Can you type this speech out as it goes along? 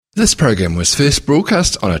This program was first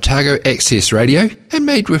broadcast on Otago Access Radio and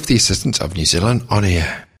made with the assistance of New Zealand On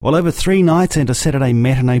Air. Well, over 3 nights and a Saturday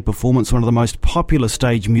matinee performance, one of the most popular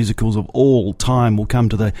stage musicals of all time will come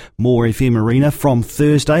to the More FM Arena from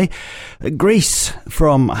Thursday. Grease,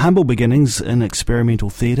 from humble beginnings in experimental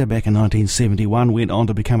theatre back in 1971, went on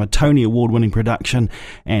to become a Tony Award-winning production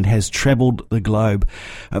and has travelled the globe.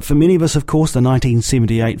 For many of us, of course, the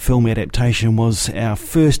 1978 film adaptation was our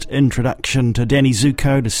first introduction to Danny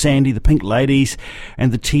Zuko, to Sandy, the Pink Ladies,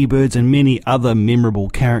 and the T-Birds, and many other memorable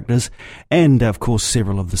characters. And, of course,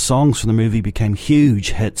 several of the songs from the movie became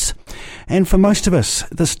huge hits. And for most of us,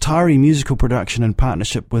 this Taieri musical production in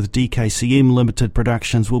partnership with DKCM Limited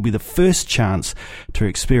Productions will be the first chance to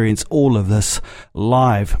experience all of this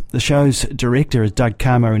live. The show's director is Doug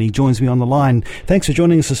Kamo, and he joins me on the line. Thanks for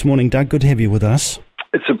joining us this morning, Doug. Good to have you with us.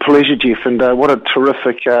 It's a pleasure, Jeff, and what a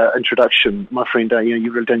terrific introduction, my friend.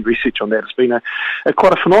 You've really done research on that. It's been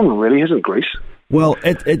quite a phenomenon, really, hasn't it, Grease? Well,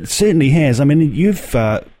 it certainly has. I mean, you've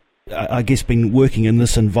I guess been working in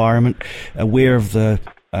this environment, aware of the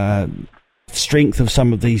strength of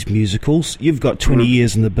some of these musicals. You've got 20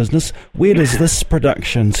 years in the business. Where does this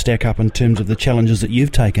production stack up in terms of the challenges that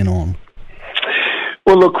you've taken on?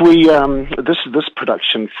 Well, look, this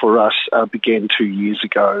production for us began 2 years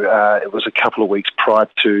ago. It was a couple of weeks prior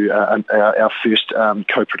to our first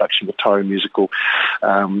co-production with Taieri musical,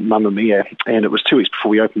 Mamma Mia, and it was 2 weeks before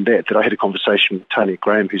we opened that I had a conversation with Tanya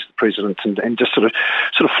Graham, who's the president, and just sort of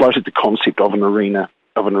floated the concept of an arena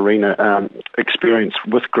experience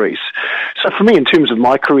with Grease. So for me, in terms of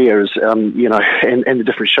my career, and the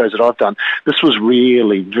different shows that I've done, this was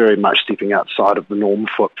really very much stepping outside of the norm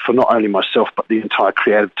for not only myself but the entire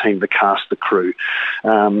creative team, the cast, the crew,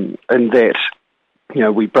 and that.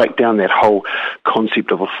 We break down that whole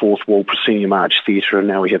concept of a fourth wall proscenium arch theatre, and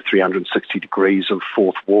now we have 360 degrees of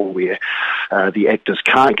fourth wall where the actors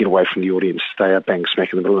can't get away from the audience. They are bang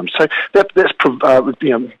smack in the middle of them. So that's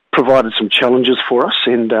provided some challenges for us,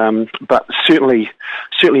 and but certainly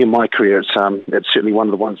in my career, it's certainly one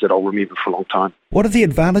of the ones that I'll remember for a long time. What are the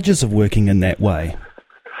advantages of working in that way?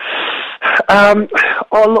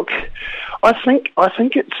 Look, I think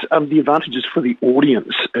it's the advantages for the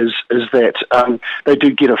audience is that they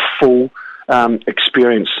do get a full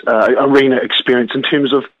experience, arena experience, in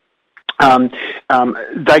terms of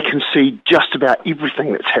they can see just about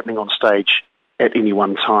everything that's happening on stage at any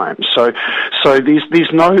one time. So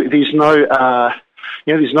there's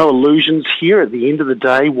no illusions here. At the end of the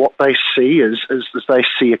day, what they see is they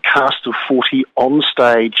see a cast of 40 on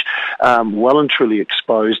stage, well and truly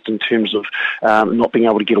exposed in terms of not being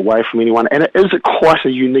able to get away from anyone. And it is quite a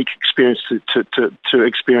unique experience to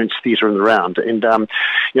experience theatre in the round. And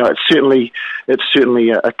it's certainly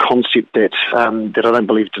a concept that I don't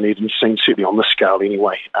believe Dunedin's seen, certainly on this scale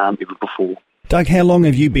anyway, ever before. Doug, how long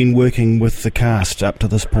have you been working with the cast up to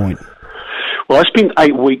this point? Well, I spent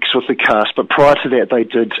 8 weeks with the cast, but prior to that, they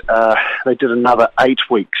did another 8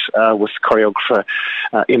 weeks with choreographer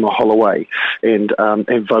Emma Holloway and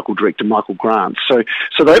vocal director Michael Grant. So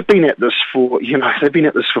they've been at this for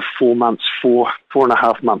 4 months, four and a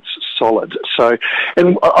half months solid. So,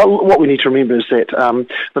 and what we need to remember is that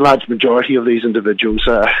the large majority of these individuals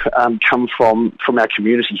come from our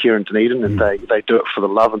community here in Dunedin, and they do it for the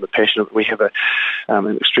love and the passion. We have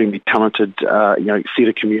an extremely talented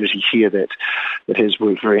theatre community here that has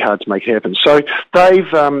worked very hard to make it happen. So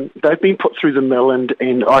they've been put through the mill, and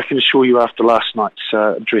I can assure you, after last night's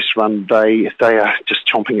dress run, they are just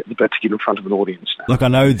chomping at the bit to get in front of an audience now. Look, I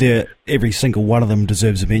know every single one of them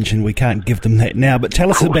deserves a mention. We can't give them that now, but tell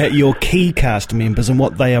us about your key cast members and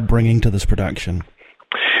what they are bringing to this production.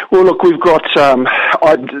 Well, look, we've got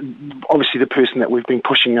obviously the person that we've been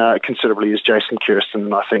pushing considerably is Jason Kirsten,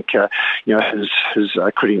 and I think his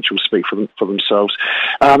credentials speak for themselves.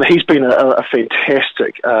 He's been a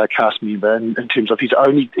fantastic cast member in terms of he's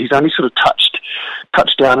only sort of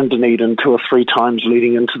touched down in Dunedin 2 or 3 times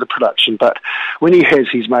leading into the production, but when he has,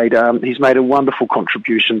 he's made a wonderful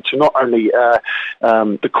contribution to not only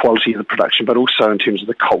the quality of the production, but also in terms of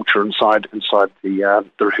the culture inside the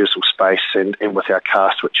rehearsal space and with our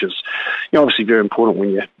cast, which is obviously very important when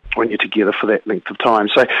you're together for that length of time.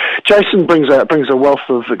 So Jason brings a wealth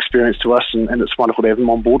of experience to us, and it's wonderful to have him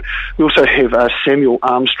on board. We also have Samuel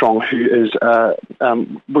Armstrong, who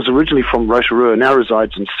was originally from Rotorua, now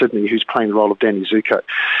resides in Sydney, who's playing the role of Danny Zuko.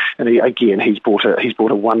 And he's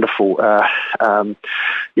brought a wonderful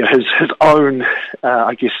his own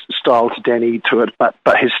I guess style to Danny to it, but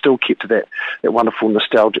has still kept that wonderful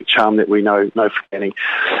nostalgic charm that we know from Danny.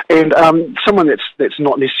 And someone that's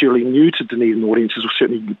not necessarily new to Dunedin audiences will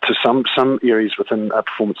certainly to some areas within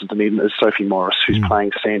Performance in Dunedin is Sophie Morris, who's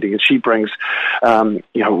playing Sandy, and she brings,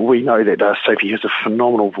 we know that Sophie has a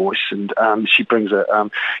phenomenal voice, and she brings a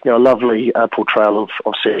lovely portrayal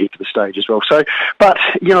of Sandy to the stage as well. So, but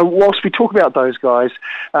whilst we talk about those guys,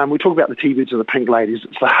 we talk about the T-Birds and the Pink Ladies.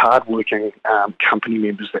 It's the hard-working company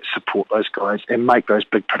members that support those guys and make those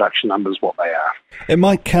big production numbers what they are. It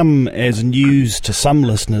might come as news to some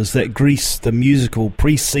listeners that Grease the musical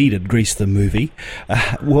preceded Grease the movie.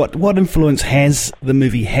 What influence has the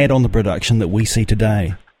movie had on the production that we see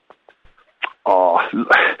today? Oh,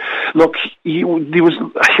 look,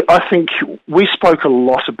 I think we spoke a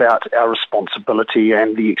lot about our responsibility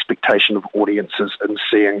and the expectation of audiences in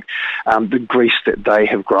seeing the Grease that they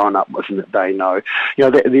have grown up with and that they know.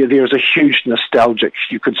 There is a huge nostalgic,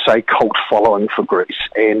 you could say, cult following for Grease,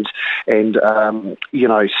 and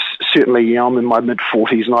certainly I'm in my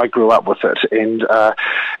mid-40s and I grew up with it,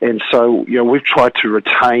 and so we've tried to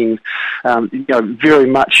retain very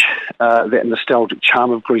much that nostalgic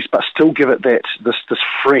charm of Grease, but still give it this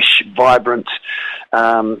fresh, vibrant.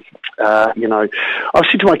 I've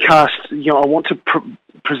said to my cast, I want to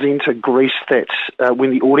present a Grease that,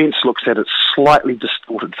 when the audience looks at it, slightly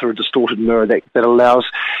distorted through a distorted mirror that allows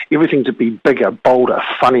everything to be bigger, bolder,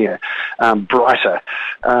 funnier, brighter,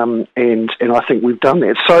 and I think we've done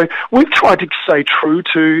that. So we've tried to stay true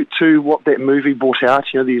to what that movie brought out.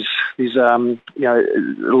 There's a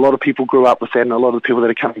lot of people grew up with that, and a lot of the people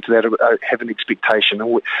that are coming to that have an expectation,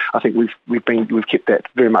 and I think we've kept that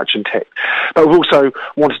very much intact. But we've also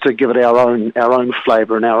wanted to give it our own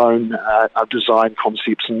flavour and our own our design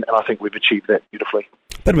concepts, and I think we've achieved that beautifully.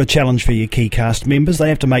 Bit of a challenge for your key cast members. They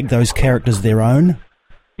have to make those characters their own.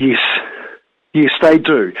 Yes, they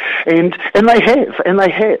do, and they have.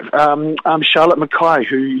 Charlotte Mackay,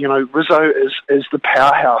 who Rizzo is the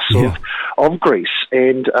powerhouse of Grease,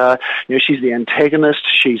 and she's the antagonist.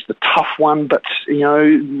 She's the tough one, but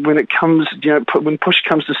when it comes, when push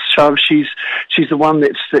comes to shove, she's the one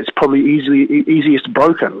that's probably easiest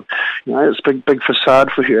broken. It's a big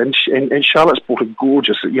facade for her, and Charlotte's brought a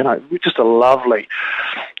gorgeous, just a lovely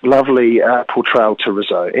portrayal to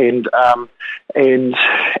Rizzo, and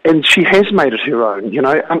she has made it her own,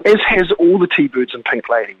 as has all the T-Birds and Pink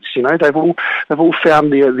Ladies. They've all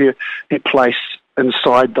found their place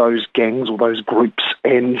inside those gangs or those groups,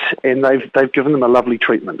 and they've given them a lovely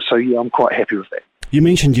treatment. So I'm quite happy with that. You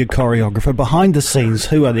mentioned your choreographer. Behind the scenes,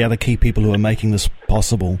 who are the other key people who are making this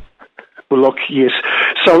possible? Well, look, yes.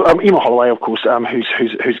 So Emma Holloway, of course,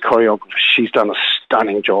 who's choreographer, she's done a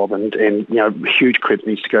stunning job, and huge credit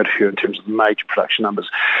needs to go to her in terms of the major production numbers.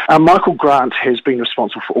 Michael Grant has been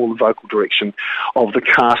responsible for all the vocal direction of the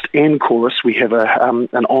cast and chorus. We have an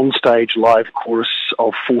on-stage live chorus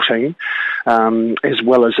of 14, as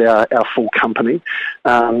well as our full company.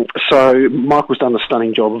 So Michael's done a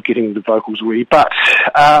stunning job of getting the vocals ready. But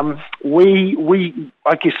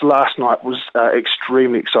I guess last night was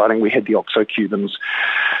extremely exciting. We had the Oxo Cubans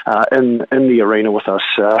in the arena with us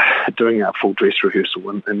doing our full dress rehearsal,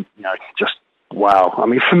 and just wow. I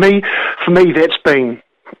mean, for me that's been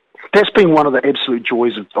one of the absolute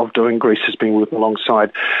joys of doing Grease, has been working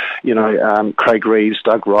alongside Craig Reeves,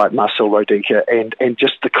 Doug Wright, Marcel Rodica, and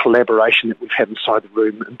just the collaboration that we've had inside the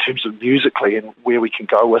room in terms of musically and where we can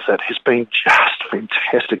go with it has been just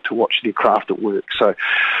fantastic to watch their craft at work. So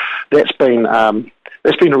that's been a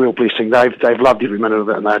real blessing. They've loved every minute of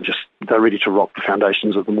it, and they're ready to rock the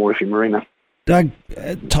foundations of the More FM Arena. Doug,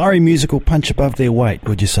 Tyree Musical punch above their weight,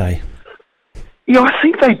 would you say? Yeah, I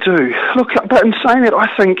think they do. Look, but in saying that, I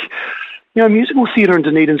think musical theatre in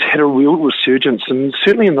Dunedin's had a real resurgence, and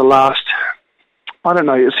certainly in the last,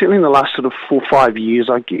 sort of 4 or 5 years,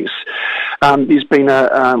 I guess. There's been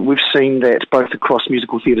we've seen that both across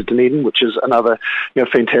Musical Theatre Dunedin, which is another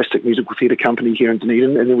fantastic musical theatre company here in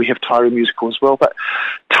Dunedin, and then we have Tyree Musical as well. But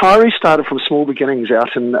Tyree started from small beginnings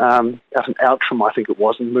out in Outram, I think it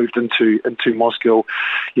was, and moved into Mosgiel,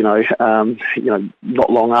 not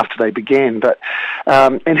long after they began, but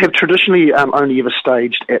and have traditionally only ever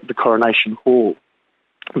staged at the Coronation Hall.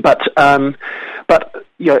 But in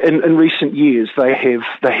recent years they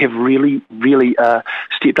have really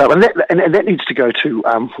stepped up, and that needs to go to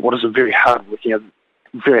what is a very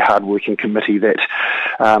hard-working committee that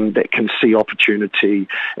can see opportunity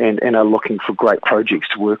and are looking for great projects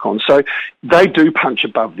to work on. So they do punch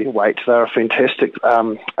above their weight. They're a fantastic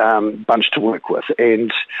bunch to work with,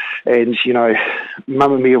 and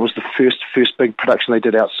Mamma Mia was the first big production they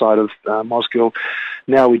did outside of Mosgiel.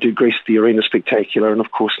 Now we do Grease the Arena Spectacular, and of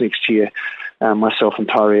course next year myself and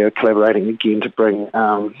Tyree are collaborating again to bring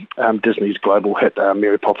Disney's global hit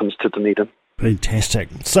Mary Poppins to Dunedin. Fantastic.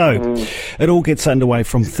 So, it all gets underway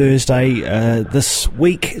from Thursday this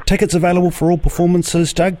week. Tickets available for all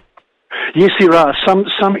performances, Doug? Yes, there are.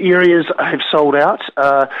 Some areas have sold out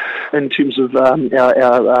in terms of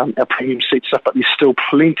our premium seat stuff, but there's still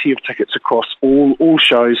plenty of tickets across all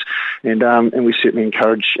shows, and we certainly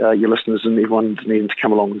encourage your listeners and everyone needing to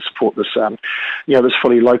come along and support this this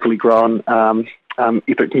fully locally grown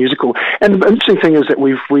epic musical. And the interesting thing is that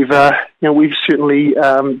we've certainly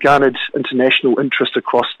garnered international interest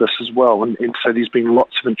across this as well, and so there's been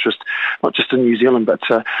lots of interest, not just in New Zealand but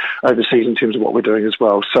overseas in terms of what we're doing as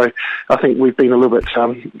well. So I think we've been a little bit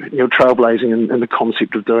trailblazing in the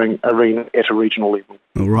concept of doing arena at a regional level.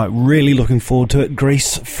 All right, really looking forward to it.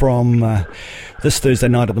 Grease from this Thursday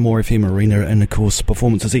night at the More FM Arena, and of course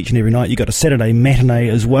performances each and every night. You've got a Saturday matinee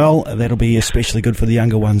as well. That'll be especially good for the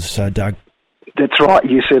younger ones, Doug. That's right,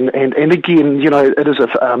 yes, and again, it is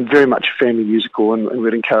a very much a family musical, and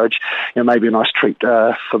we'd encourage, maybe a nice treat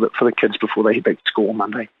for the kids before they head back to school on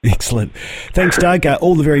Monday. Excellent. Thanks, Doug.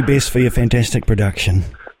 All the very best for your fantastic production.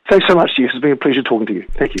 Thanks so much, Jeff. It's been a pleasure talking to you.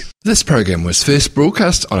 Thank you. This program was first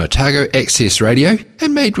broadcast on Otago Access Radio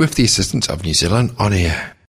and made with the assistance of New Zealand On Air.